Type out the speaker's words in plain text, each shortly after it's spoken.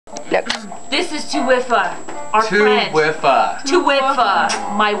Next. This is to Wiffa, our friend. To Wiffa. To Wiffa,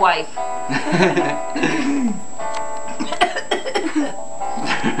 my wife.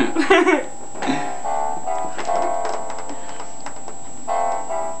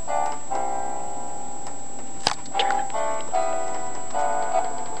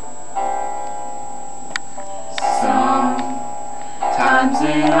 Sometimes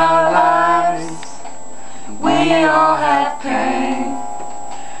in our lives we all have pain.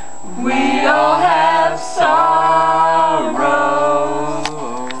 We all have sorrow,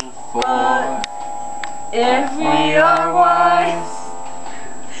 for if we are wise,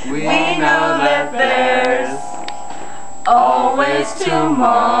 we know that there's always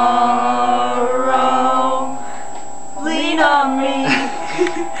tomorrow. Lean on me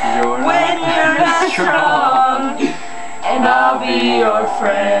when you're not strong, and I'll be your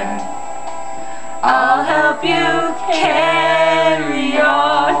friend. I'll help you carry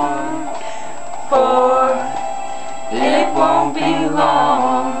on, for it won't be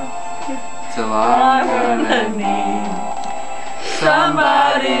long till I'm gonna need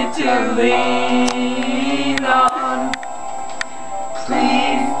somebody to lean on.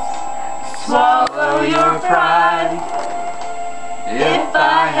 Please swallow your pride. If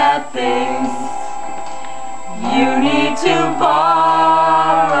I had things you need to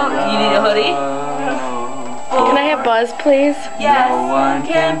borrow. You need a hoodie? Can I have Buzz, please? Yes. No one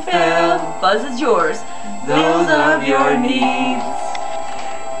can fill Buzz is yours. those of your needs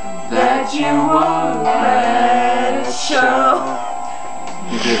that you won't let show.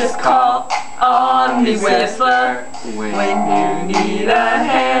 You just call on me, Whistler, when you need a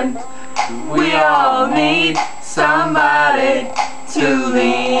hand. We all need somebody to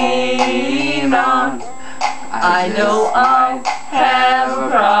lean on. I know I have a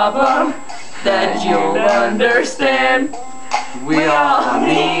problem that you'll understand. We all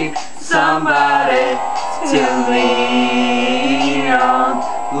need somebody to lean on.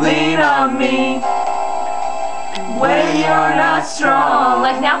 Lean on me when you're not strong.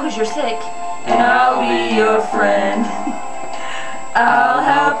 Like now because you're sick. And I'll be your friend. I'll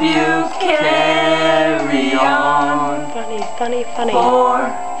help you carry on. Funny, funny, funny. For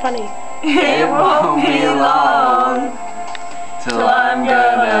Funny. it won't be long till I'm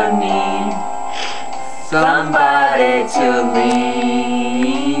gonna need somebody to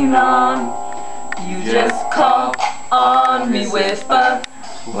lean on. You just call on me, Whisper,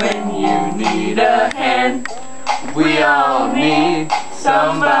 when you need a hand. We all need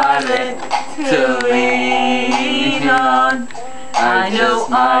somebody to lean on. I know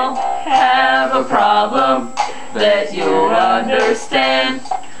I'll have a problem that you'll understand.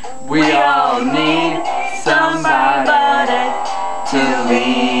 We all need somebody to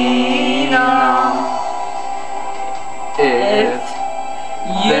lean on. If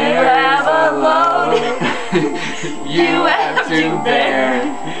you have a load you have to bear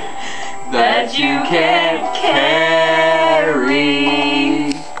that you can't carry,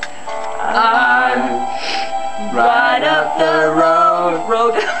 I'm right up the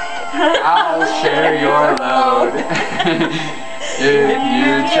road. I'll share your load if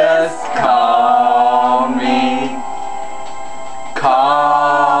you just call me.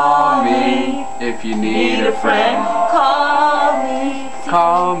 Call me if you need a friend. Call me.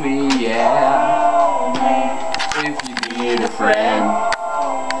 Call me, yeah, if you need a friend.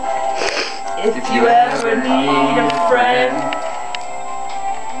 If you ever need a friend,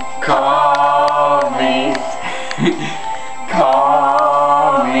 call me.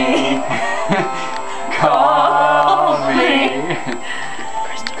 Call me. Call me.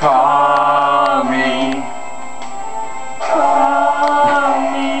 Call me. Call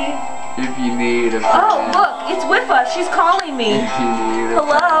me if you need a friend. Oh, look, it's Wiffa. She's calling me. If you need a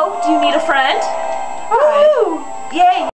Hello? Do you need a friend? Hi.